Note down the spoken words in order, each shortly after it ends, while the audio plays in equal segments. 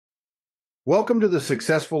Welcome to the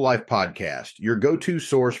Successful Life Podcast, your go-to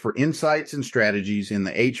source for insights and strategies in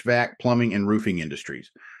the HVAC, plumbing, and roofing industries.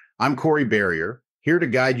 I'm Berrier, here to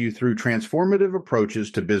guide you through transformative approaches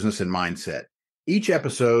to business and mindset. Each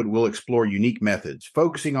episode will explore unique methods,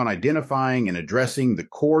 focusing on identifying and addressing the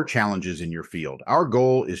core challenges in your field. Our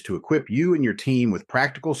goal is to equip you and your team with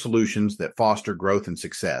practical solutions that foster growth and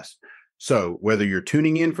success. So, whether you're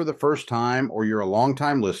tuning in for the first time or you're a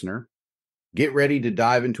longtime listener, get ready to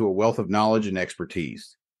dive into a wealth of knowledge and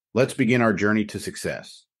expertise. Let's begin our journey to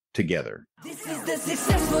success together. This is the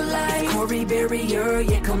successful life. Berrier,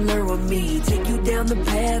 yeah, come learn with me. Take you down the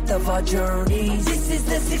path of our journeys. This is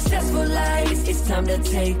the successful life. It's time to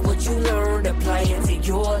take what you learned, apply it to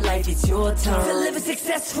your life. It's your turn to live a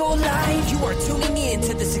successful life. You are tuning in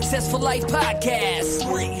to the Successful Life Podcast.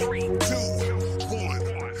 3, 2,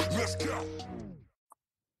 1, let's go.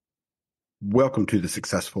 Welcome to the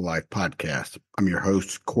Successful Life Podcast. I'm your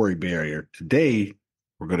host, Berrier. Today,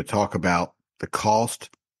 we're going to talk about the cost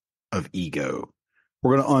of ego.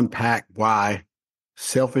 We're going to unpack why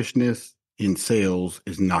selfishness in sales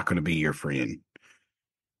is not going to be your friend.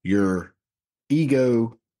 Your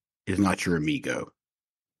ego is not your amigo.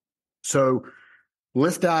 So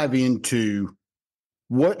let's dive into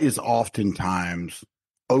what is oftentimes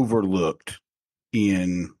overlooked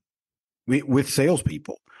with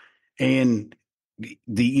salespeople. And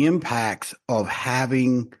the impacts of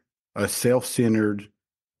having a self-centered,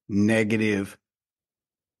 negative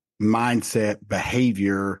mindset,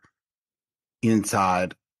 behavior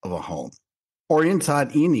inside of a home or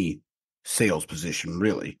inside any sales position,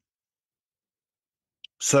 really.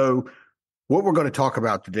 So what we're going to talk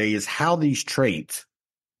about today is how these traits,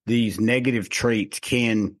 these negative traits,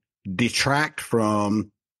 can detract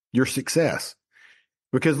from your success.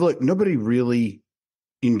 Because look, nobody really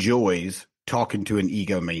enjoys talking to an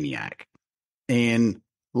egomaniac. And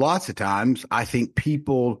lots of times I think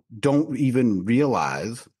people don't even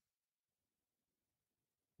realize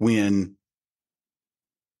when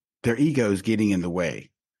their ego is getting in the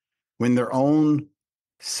way, when their own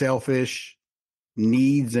selfish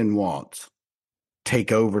needs and wants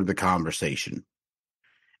take over the conversation.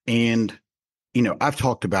 And, I've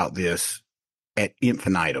talked about this ad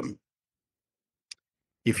infinitum.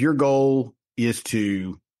 If your goal is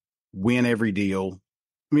to win every deal,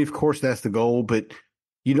 I mean, of course that's the goal, but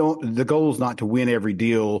the goal is not to win every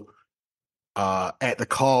deal at the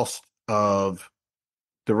cost of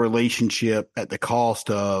the relationship, at the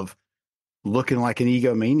cost of looking like an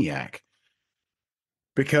egomaniac.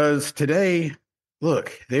 Because today,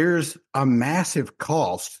 look, there's a massive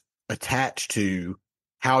cost attached to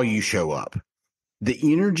how you show up. The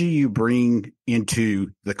energy you bring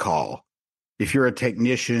into the call. If you're a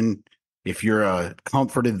technician, if you're a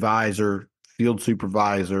comfort advisor, field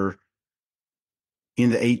supervisor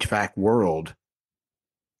in the HVAC world,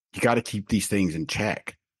 you got to keep these things in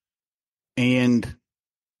check. And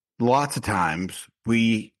lots of times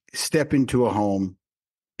we step into a home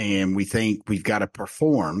and we think we've got to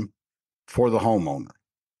perform for the homeowner.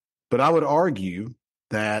 But I would argue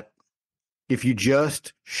that if you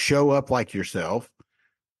just show up like yourself,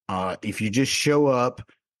 if you just show up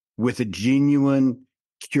with a genuine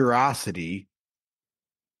curiosity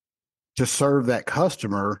to serve that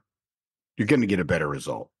customer, you're going to get a better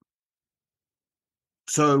result.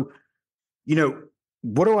 So,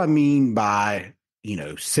 what do I mean by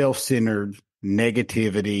self-centered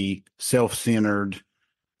negativity, self-centered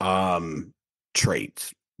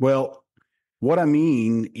traits? Well, what I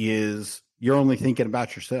mean is you're only thinking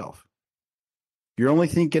about yourself. You're only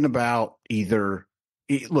thinking about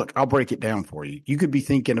look, I'll break it down for you. You could be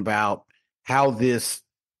thinking about how this,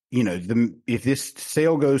 if this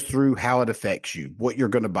sale goes through, how it affects you, what you're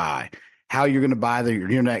going to buy, how you're going to buy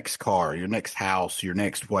your next car, your next house, your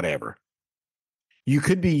next whatever. You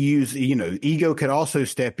could be ego could also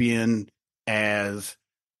step in as,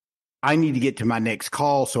 I need to get to my next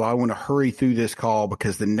call, so I want to hurry through this call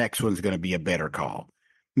because the next one's going to be a better call.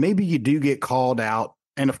 Maybe you do get called out,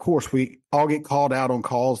 and of course we all get called out on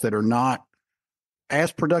calls that are not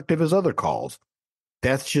as productive as other calls.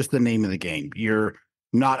 That's just the name of the game. You're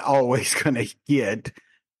not always going to get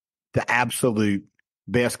the absolute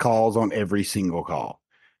best calls on every single call.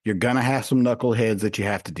 You're going to have some knuckleheads that you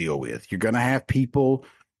have to deal with. You're going to have people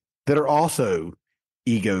that are also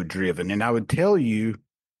ego driven. And I would tell you,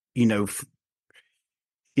 if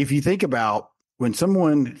you think about when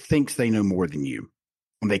someone thinks they know more than you,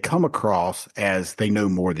 when they come across as they know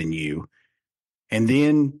more than you, and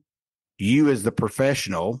then you as the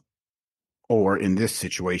professional, or in this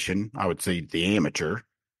situation, I would say the amateur,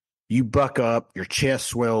 you buck up, your chest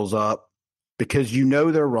swells up because you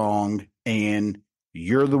know they're wrong and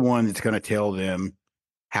you're the one that's going to tell them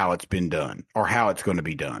how it's been done or how it's going to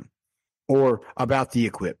be done or about the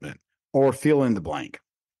equipment or fill in the blank.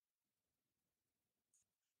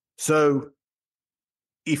 So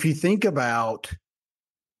if you think about,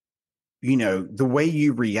 the way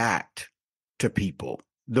you react to people,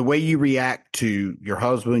 the way you react to your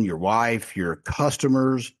husband, your wife, your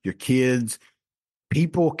customers, your kids,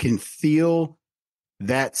 people can feel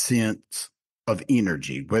that sense of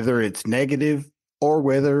energy, whether it's negative or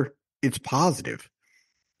whether it's positive.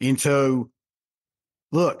 And so,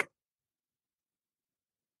 look,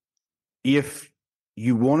 if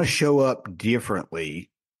you want to show up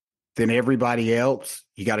differently than everybody else,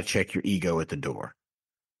 you got to check your ego at the door.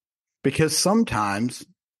 Because sometimes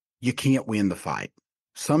you can't win the fight.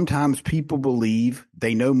 Sometimes people believe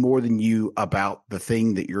they know more than you about the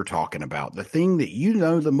thing that you're talking about, the thing that you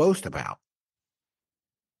know the most about.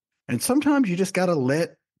 And sometimes you just got to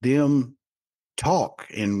let them talk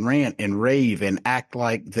and rant and rave and act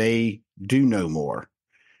like they do know more.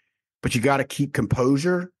 But you got to keep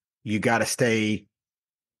composure. You got to stay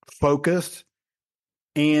focused.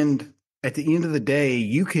 And at the end of the day,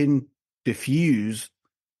 you can diffuse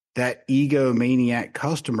that egomaniac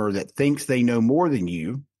customer that thinks they know more than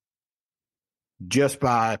you just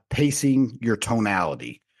by pacing your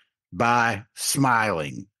tonality, by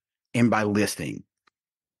smiling, and by listening.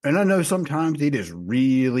 And I know sometimes it is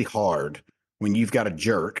really hard when you've got a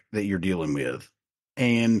jerk that you're dealing with.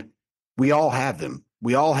 And we all have them.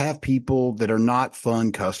 We all have people that are not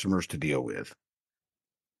fun customers to deal with.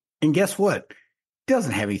 And guess what? It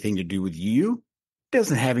doesn't have anything to do with you. It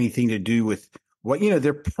doesn't have anything to do with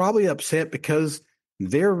they're probably upset because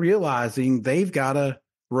they're realizing they've got to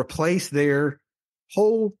replace their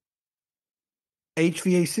whole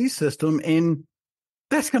HVAC system. And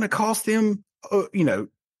that's going to cost them,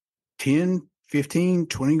 10, 15,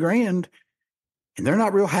 20 grand. And they're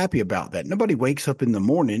not real happy about that. Nobody wakes up in the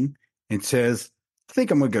morning and says, I think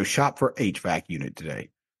I'm going to go shop for an HVAC unit today.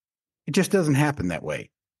 It just doesn't happen that way.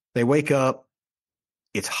 They wake up,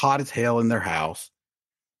 it's hot as hell in their house.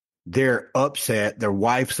 They're upset. Their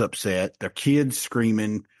wife's upset. Their kids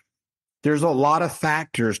screaming. There's a lot of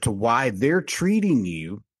factors to why they're treating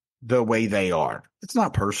you the way they are. It's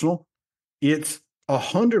not personal. It's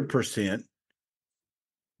 100%.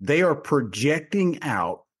 They are projecting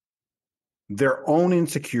out their own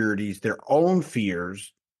insecurities, their own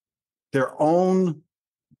fears, their own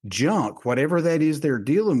junk, whatever that is they're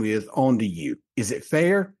dealing with, onto you. Is it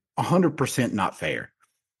fair? 100% not fair.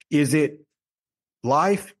 Is it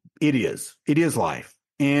life? It is. It is life.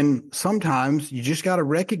 And sometimes you just got to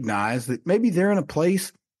recognize that maybe they're in a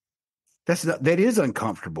place that is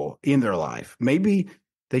uncomfortable in their life. Maybe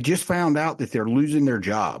they just found out that they're losing their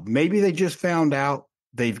job. Maybe they just found out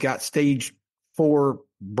they've got stage 4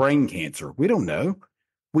 brain cancer. We don't know.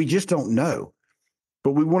 We just don't know.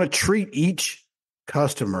 But we want to treat each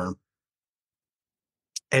customer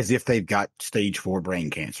as if they've got stage 4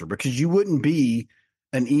 brain cancer, because you wouldn't be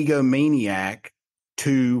an egomaniac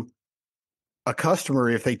to a customer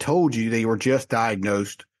if they told you they were just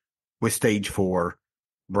diagnosed with stage 4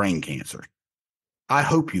 brain cancer. I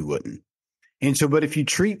hope you wouldn't. And so, but if you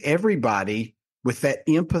treat everybody with that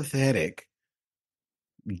empathetic,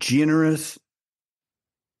 generous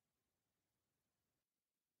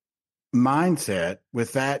mindset,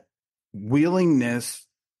 with that willingness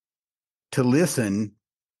to listen,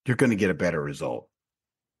 you're going to get a better result.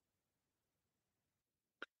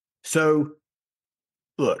 So,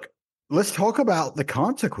 look, let's talk about the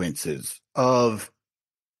consequences of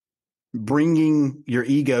bringing your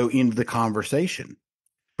ego into the conversation,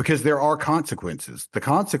 because there are consequences. The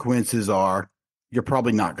consequences are you're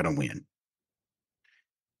probably not going to win.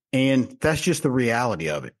 And that's just the reality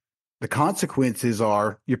of it. The consequences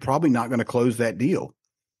are you're probably not going to close that deal.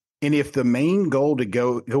 And if the main goal to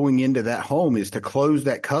going into that home is to close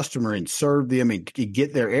that customer and serve them and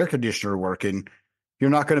get their air conditioner working, you're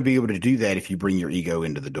not going to be able to do that if you bring your ego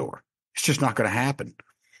into the door. It's just not going to happen.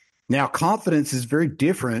 Now, confidence is very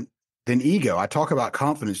different than ego. I talk about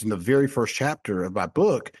confidence in the very first chapter of my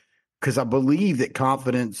book because I believe that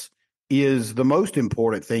confidence is the most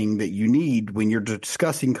important thing that you need when you're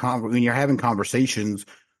discussing, when you're having conversations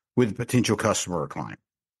with a potential customer or client.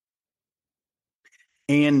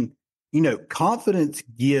 And, confidence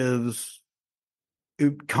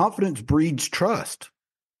breeds trust.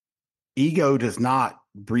 Ego does not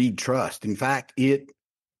breed trust. In fact,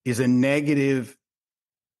 it's a negative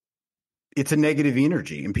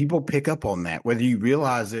energy, and people pick up on that, whether you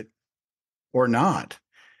realize it or not.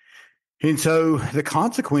 And so the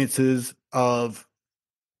consequences of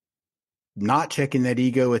not checking that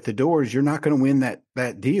ego at the doors, you're not going to win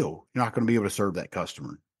that deal. You're not going to be able to serve that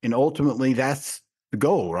customer. And ultimately, that's the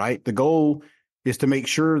goal, right? The goal is to make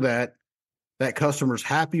sure that that customer's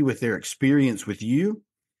happy with their experience with you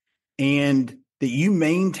and that you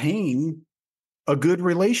maintain a good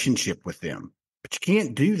relationship with them. But you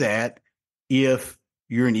can't do that if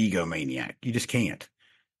you're an egomaniac. You just can't.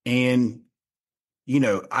 And,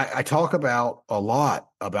 I talk about a lot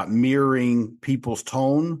about mirroring people's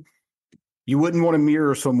tone. You wouldn't want to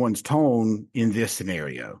mirror someone's tone in this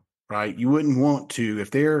scenario, right? You wouldn't want to, if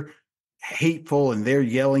they're hateful and they're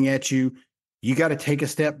yelling at you, you got to take a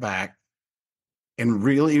step back and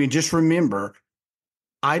really, just remember,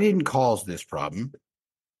 I didn't cause this problem.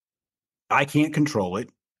 I can't control it.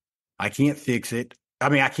 I can't fix it. I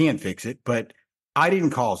mean, I can fix it, but I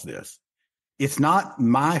didn't cause this. It's not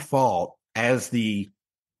my fault as the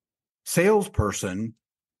salesperson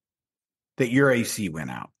that your AC went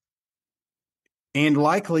out. And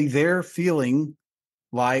likely they're feeling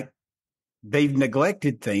like they've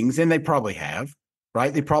neglected things, and they probably have,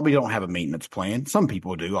 right? They probably don't have a maintenance plan. Some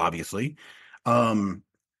people do, obviously.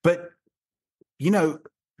 But,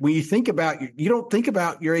 when you think about you don't think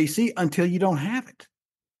about your AC until you don't have it.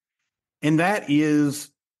 And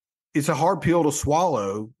it's a hard pill to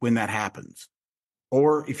swallow when that happens.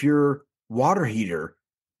 Or if your water heater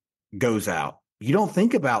goes out, you don't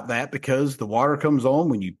think about that because the water comes on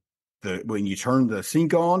when you turn the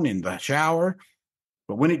sink on in the shower.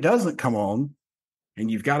 But when it doesn't come on and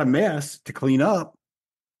you've got a mess to clean up,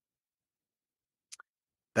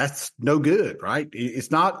 that's no good, right? It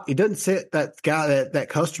doesn't set that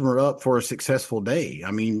customer up for a successful day.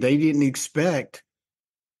 I mean, they didn't expect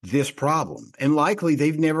this problem, and likely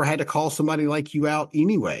they've never had to call somebody like you out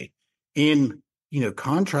anyway. And,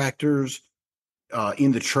 contractors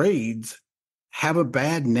in the trades have a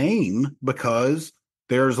bad name because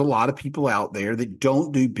there's a lot of people out there that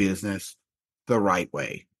don't do business the right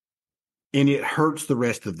way, and it hurts the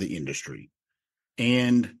rest of the industry.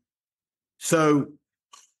 And so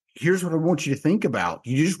here's what I want you to think about.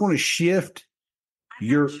 You just want to shift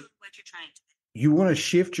your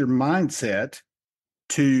mindset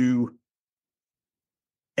to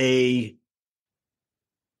a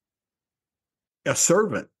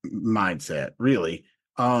servant mindset, really.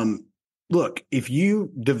 Look, if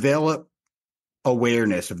you develop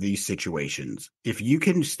awareness of these situations, if you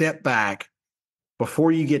can step back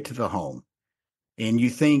before you get to the home and you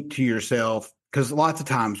think to yourself, because lots of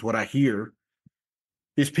times what I hear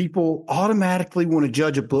is people automatically want to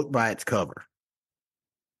judge a book by its cover.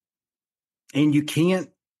 And you can't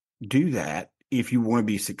do that if you want to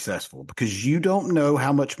be successful, because you don't know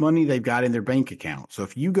how much money they've got in their bank account. So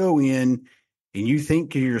if you go in and you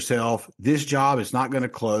think to yourself, this job is not going to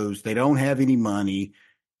close, they don't have any money,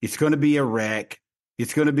 it's going to be a wreck,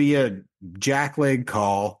 it's going to be a jackleg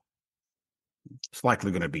call, it's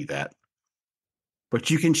likely going to be that. But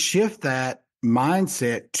you can shift that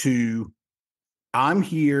mindset to, I'm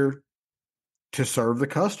here to serve the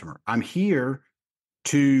customer. I'm here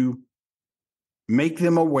to make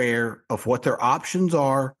them aware of what their options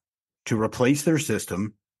are to replace their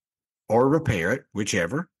system or repair it,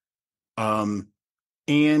 whichever,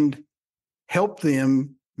 and help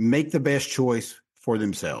them make the best choice for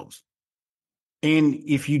themselves. And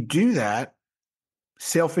if you do that,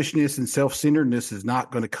 selfishness and self-centeredness is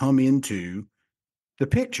not going to come into the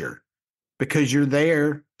picture, because you're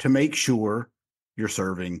there to make sure you're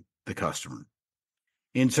serving the customer.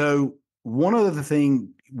 And so one of the things,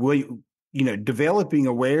 developing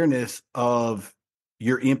awareness of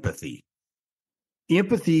your empathy.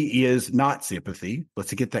 Empathy is not sympathy.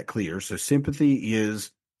 Let's get that clear. So sympathy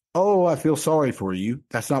is, oh, I feel sorry for you.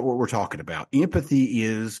 That's not what we're talking about. Empathy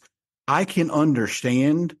is, I can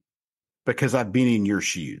understand because I've been in your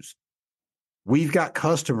shoes. We've got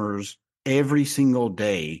customers every single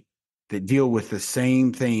day that deal with the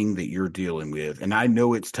same thing that you're dealing with, and I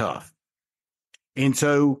know it's tough. And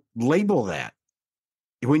so label that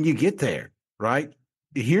when you get there, right?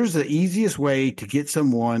 Here's the easiest way to get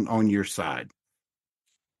someone on your side.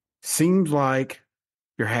 Seems like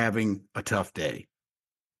you're having a tough day.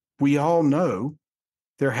 We all know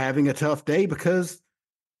they're having a tough day because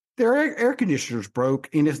their air conditioner's broke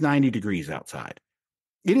and it's 90 degrees outside.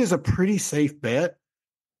 It is a pretty safe bet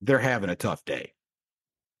they're having a tough day.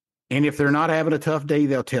 And if they're not having a tough day,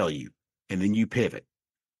 they'll tell you, and then you pivot.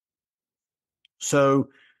 So,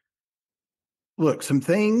 look, some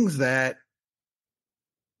things that,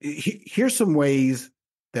 here's some ways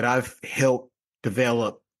that I've helped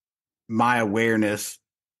develop my awareness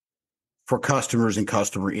for customers and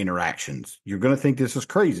customer interactions. You're going to think this is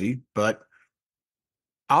crazy, but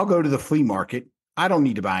I'll go to the flea market I don't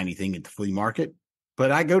need to buy anything at the flea market,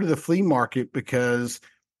 but I go to the flea market because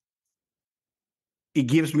it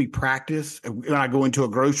gives me practice. When I go into a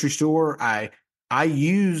grocery store, I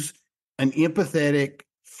use an empathetic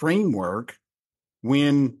framework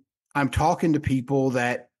when I'm talking to people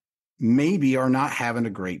that maybe are not having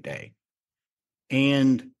a great day.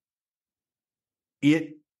 And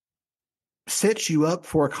it sets you up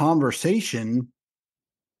for a conversation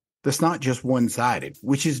that's not just one-sided,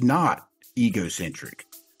 which is not egocentric.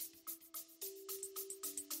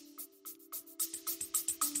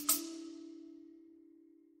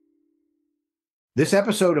 This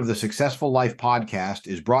episode of the Successful Life podcast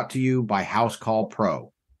is brought to you by House Call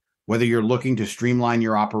Pro. Whether you're looking to streamline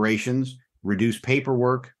your operations, reduce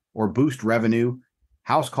paperwork, or boost revenue,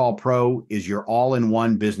 House Call Pro is your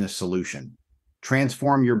all-in-one business solution.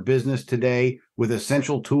 Transform your business today with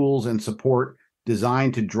essential tools and support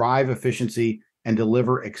designed to drive efficiency and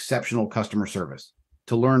deliver exceptional customer service.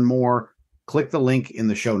 To learn more, click the link in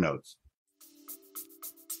the show notes.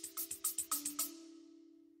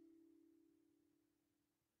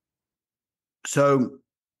 So,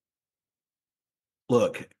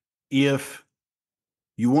 look, if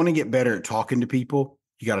you want to get better at talking to people,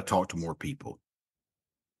 you got to talk to more people.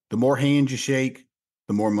 The more hands you shake,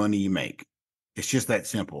 the more money you make. It's just that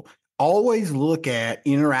simple. Always look at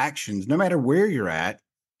interactions, no matter where you're at,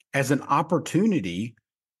 as an opportunity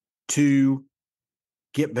to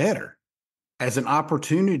get better, as an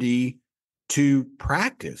opportunity to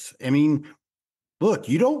practice. I mean, look,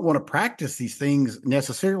 you don't want to practice these things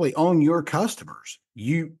necessarily on your customers.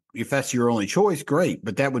 If that's your only choice, great,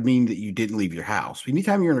 but that would mean that you didn't leave your house.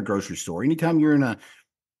 Anytime you're in a grocery store, anytime you're in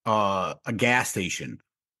a gas station,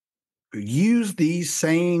 use these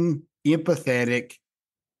same empathetic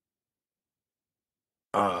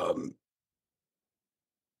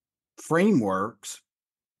frameworks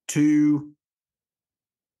to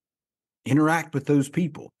interact with those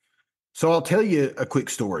people. So I'll tell you a quick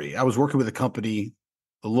story. I was working with a company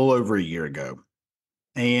a little over a year ago,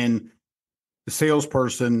 and the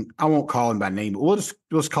salesperson, I won't call him by name, but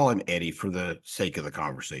let's call him Eddie for the sake of the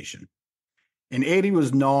conversation. And Eddie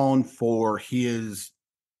was known for his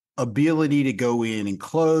ability to go in and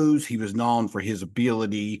close. He was known for his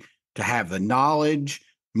ability to have the knowledge,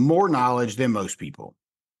 more knowledge than most people.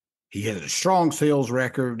 He had a strong sales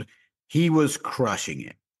record. He was crushing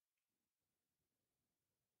it.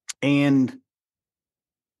 And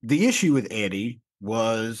the issue with Eddie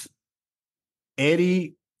was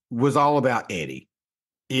all about Eddie.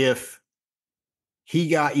 If he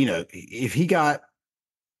got,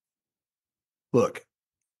 look,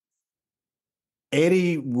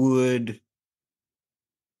 Eddie would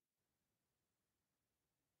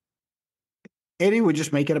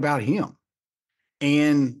just make it about him.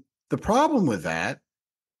 And the problem with that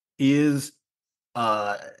is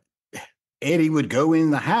Eddie would go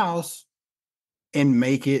in the house and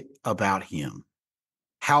make it about him.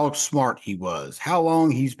 How smart he was, how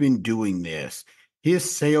long he's been doing this, his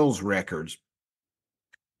sales records,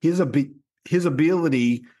 his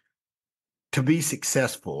ability to be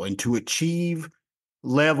successful and to achieve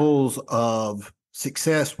levels of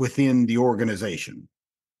success within the organization,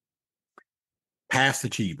 past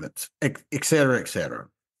achievements, et cetera, et cetera.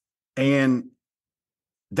 And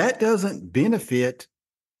that doesn't benefit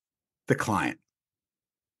the client.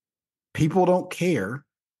 People don't care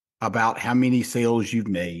about how many sales you've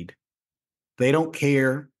made. They don't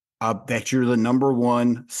care that you're the number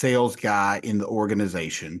one sales guy in the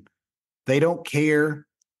organization. They don't care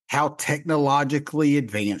how technologically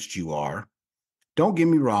advanced you are. Don't get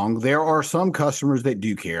me wrong. There are some customers that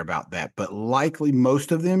do care about that, but likely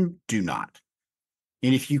most of them do not.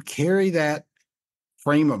 And if you carry that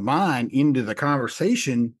frame of mind into the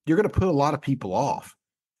conversation, you're going to put a lot of people off.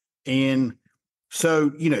 And so,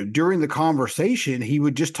 during the conversation, he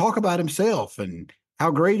would just talk about himself and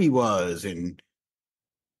how great he was, and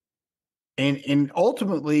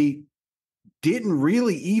ultimately didn't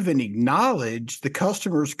really even acknowledge the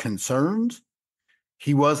customer's concerns.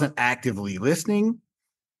 He wasn't actively listening.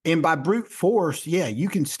 And by brute force, yeah, you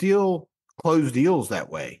can still close deals that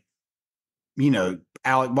way.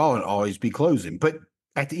 Alec Baldwin always be closing. But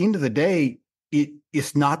at the end of the day,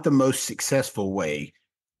 it's not the most successful way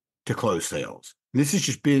to close sales. This has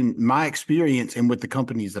just been my experience and with the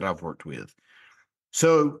companies that I've worked with.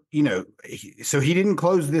 So, so he didn't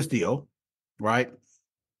close this deal, right?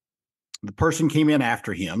 The person came in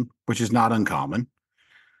after him, which is not uncommon.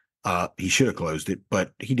 He should have closed it,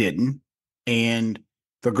 but he didn't. And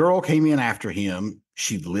the girl came in after him.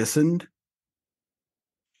 She listened.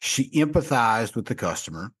 She empathized with the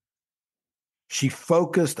customer. She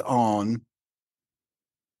focused on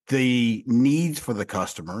the needs for the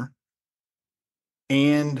customer.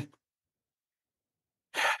 And,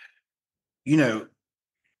 you know,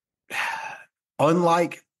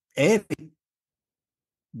 unlike Eddie,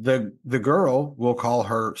 the girl, we'll call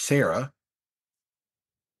her Sarah,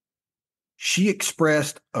 she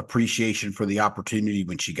expressed appreciation for the opportunity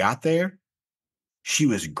when she got there. She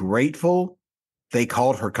was grateful. They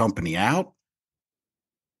called her company out.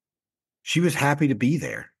 She was happy to be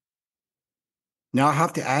there. Now, I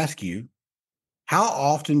have to ask you, how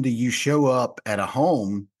often do you show up at a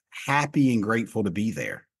home happy and grateful to be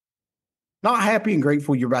there? Not happy and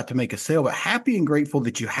grateful you're about to make a sale, but happy and grateful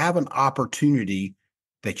that you have an opportunity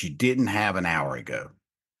that you didn't have an hour ago.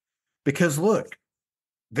 Because look,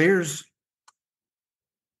 I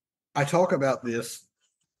talk about this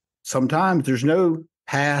sometimes. There's no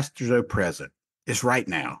past, there's no present. It's right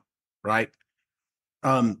now, right?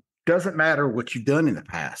 Doesn't matter what you've done in the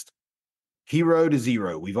past. Hero to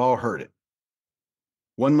zero. We've all heard it.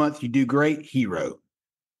 1 month you do great, hero.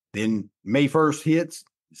 Then May 1st hits,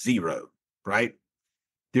 zero, right?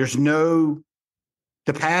 The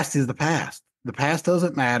past is the past. The past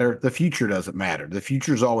doesn't matter. The future doesn't matter. The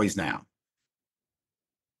future is always now.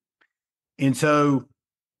 And so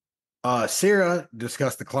Sarah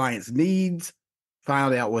discussed the client's needs,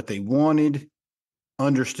 found out what they wanted,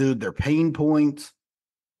 understood their pain points,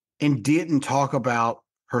 and didn't talk about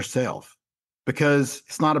herself because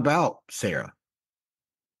it's not about Sarah.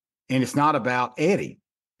 And it's not about Eddie,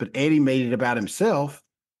 but Eddie made it about himself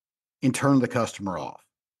and turned the customer off.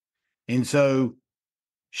 And so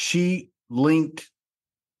she linked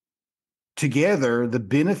together the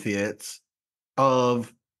benefits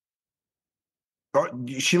of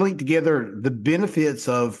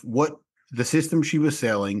what the system she was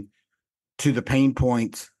selling to the pain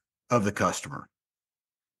points of the customer.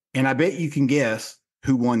 And I bet you can guess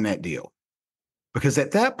who won that deal. Because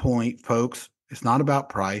at that point, folks, it's not about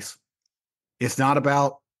price. It's not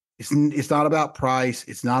about price.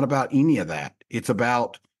 It's not about any of that. It's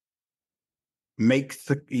about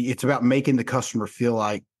making the customer feel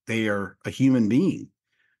like they are a human being,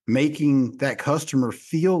 making that customer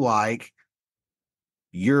feel like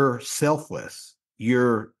you're selfless,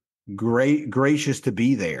 you're gracious to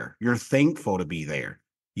be there, you're thankful to be there,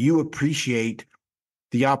 you appreciate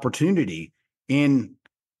the opportunity. And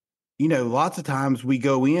lots of times we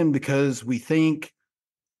go in because we think,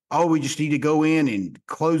 oh, we just need to go in and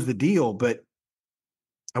close the deal. But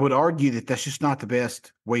I would argue that that's just not the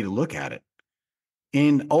best way to look at it.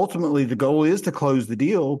 And ultimately, the goal is to close the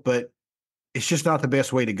deal, but it's just not the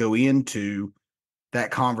best way to go into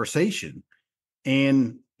that conversation.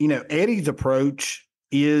 And, Eddie's approach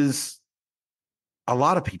is a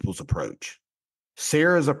lot of people's approach.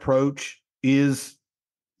 Sarah's approach is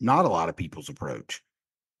not a lot of people's approach.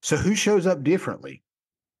 So who shows up differently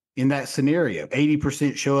in that scenario?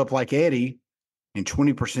 80% show up like Eddie and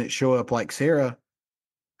 20% show up like Sarah.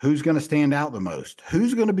 Who's going to stand out the most?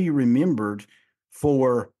 Who's going to be remembered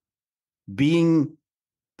for being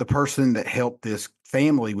the person that helped this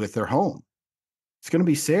family with their home? It's going to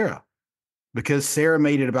be Sarah, because Sarah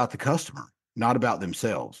made it about the customer, not about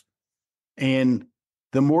themselves. And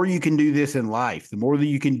the more you can do this in life, the more that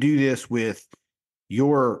you can do this with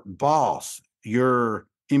your boss, your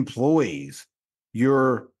employees,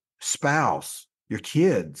 your spouse, your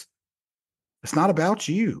kids. It's not about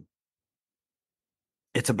you.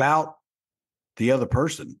 It's about the other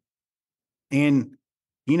person. And,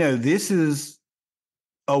 this is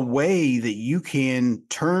a way that you can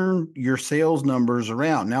turn your sales numbers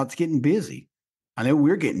around. Now it's getting busy. I know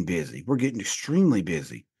we're getting busy. We're getting extremely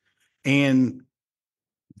busy. And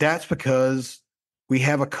that's because we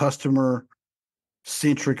have a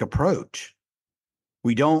customer-centric approach.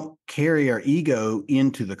 We don't carry our ego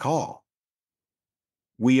into the call.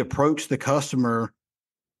 We approach the customer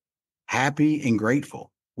happy and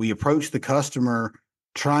grateful. We approach the customer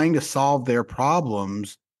trying to solve their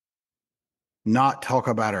problems, not talk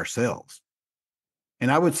about ourselves.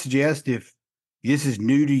 And I would suggest, if this is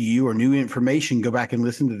new to you or new information, go back and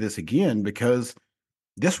listen to this again, because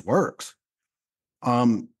this works.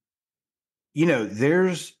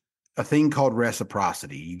 There's a thing called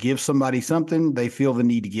reciprocity. You give somebody something, they feel the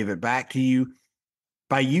need to give it back to you.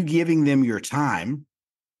 By you giving them your time,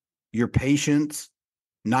 your patience,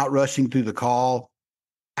 not rushing through the call,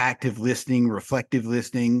 active listening, reflective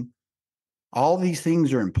listening, all these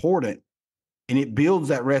things are important. And it builds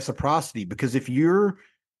that reciprocity, because if you're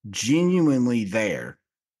genuinely there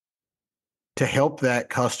to help that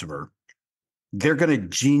customer, they're going to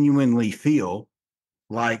genuinely feel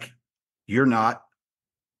like you're not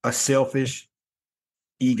a selfish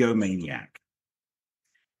egomaniac.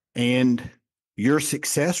 And your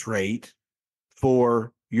success rate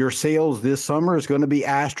for your sales this summer is going to be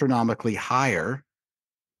astronomically higher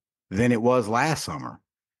than it was last summer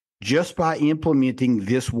just by implementing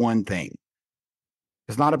this one thing.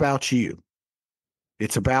 It's not about you.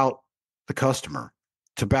 It's about the customer.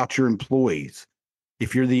 It's about your employees.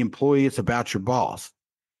 If you're the employee, it's about your boss.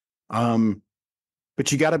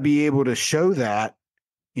 But you got to be able to show that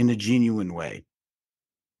in a genuine way.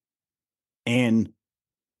 And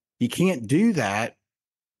you can't do that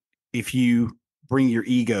if you bring your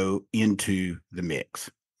ego into the mix.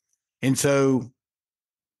 And so,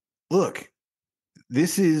 look,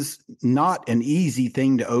 this is not an easy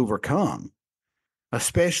thing to overcome,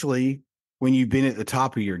 especially when you've been at the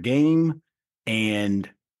top of your game and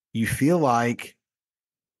you feel like,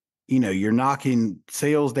 you're knocking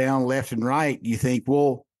sales down left and right. You think,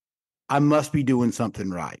 well, I must be doing something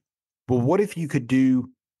right. Well, what if you could do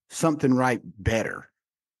something right better?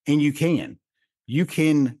 And you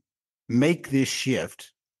can make this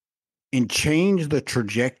shift and change the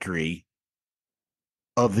trajectory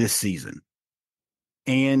of this season.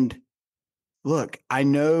 And look, I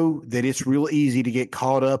know that it's real easy to get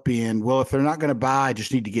caught up in, well, if they're not going to buy, I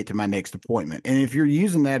just need to get to my next appointment. And if you're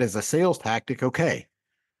using that as a sales tactic, okay.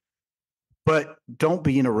 But don't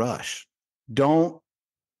be in a rush. Don't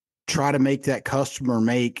try to make that customer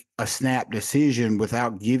make a snap decision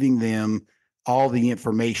without giving them all the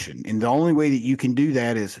information. And the only way that you can do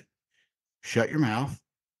that is shut your mouth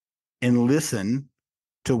and listen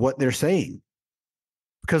to what they're saying,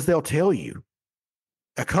 because they'll tell you.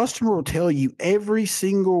 A customer will tell you every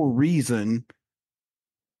single reason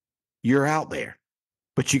you're out there,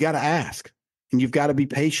 but you got to ask and you've got to be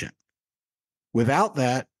patient. Without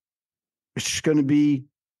that, it's going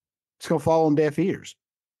to fall on deaf ears.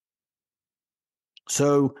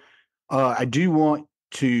 So I do want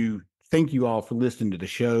to thank you all for listening to the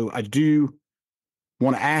show. I do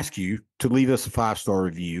want to ask you to leave us a 5-star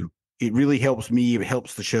review. It really helps me. It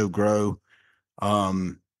helps the show grow.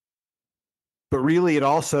 But really, it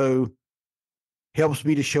also helps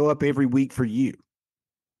me to show up every week for you,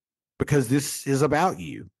 because this is about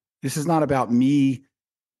you. This is not about me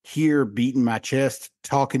here beating my chest,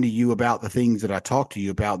 talking to you about the things that I talk to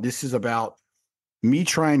you about. This is about me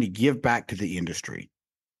trying to give back to the industry.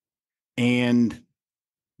 And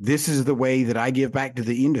this is the way that I give back to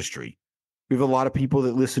the industry. We have a lot of people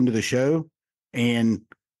that listen to the show, and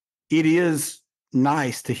it is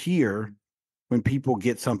nice to hear when people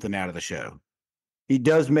get something out of the show. It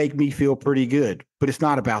does make me feel pretty good, but it's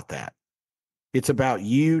not about that. It's about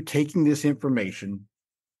you taking this information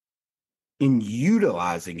and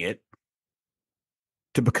utilizing it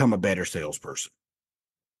to become a better salesperson.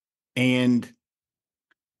 And,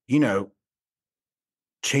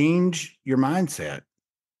 change your mindset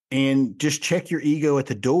and just check your ego at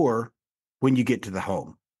the door when you get to the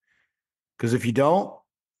home. Because if you don't,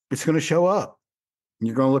 it's going to show up. And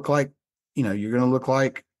you're going to look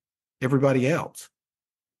like, everybody else.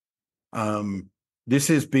 This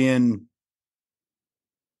has been,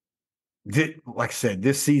 like I said,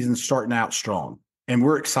 this season's starting out strong, and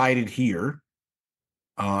we're excited here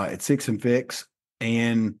at Six and Fix,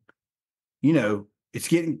 and it's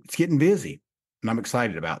getting busy, and I'm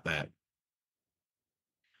excited about that.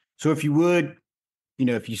 So if you would,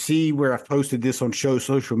 if you see where I've posted this on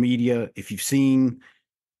social media, if you've seen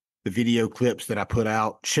the video clips that I put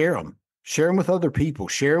out, share them with other people,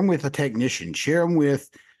 share them with a technician, share them with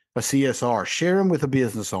a CSR, share them with a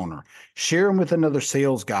business owner, share them with another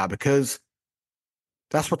sales guy, because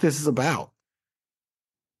that's what this is about.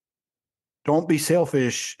 Don't be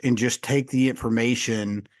selfish and just take the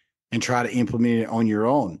information and try to implement it on your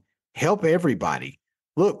own. Help everybody.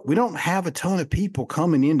 Look, we don't have a ton of people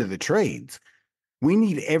coming into the trades. We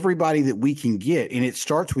need everybody that we can get, and it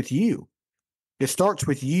starts with you. It starts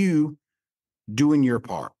with you doing your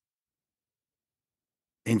part.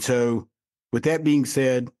 And so, with that being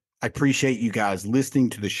said, I appreciate you guys listening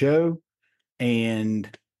to the show, and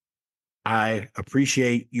I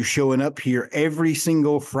appreciate you showing up here every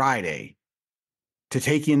single Friday to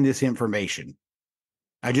take in this information.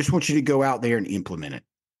 I just want you to go out there and implement it.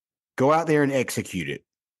 Go out there and execute it.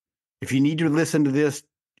 If you need to listen to this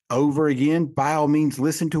over again, by all means,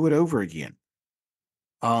 listen to it over again.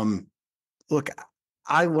 Look,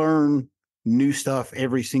 I learn new stuff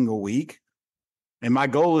every single week, and my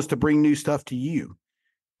goal is to bring new stuff to you.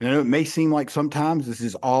 And I know it may seem like sometimes this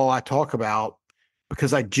is all I talk about,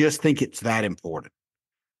 because I just think it's that important.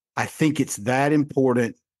 I think it's that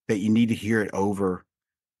important that you need to hear it over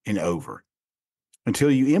and over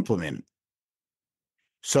until you implement it.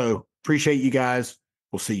 So appreciate you guys.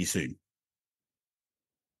 We'll see you soon.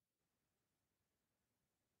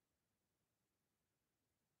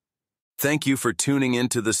 Thank you for tuning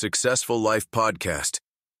into the Successful Life podcast.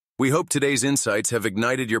 We hope today's insights have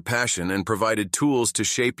ignited your passion and provided tools to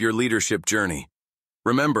shape your leadership journey.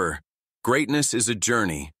 Remember, greatness is a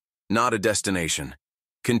journey, not a destination.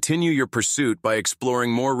 Continue your pursuit by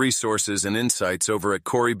exploring more resources and insights over at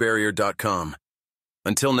Berrier.com.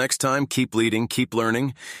 Until next time, keep leading, keep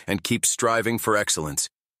learning, and keep striving for excellence.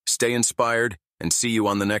 Stay inspired, and see you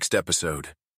on the next episode.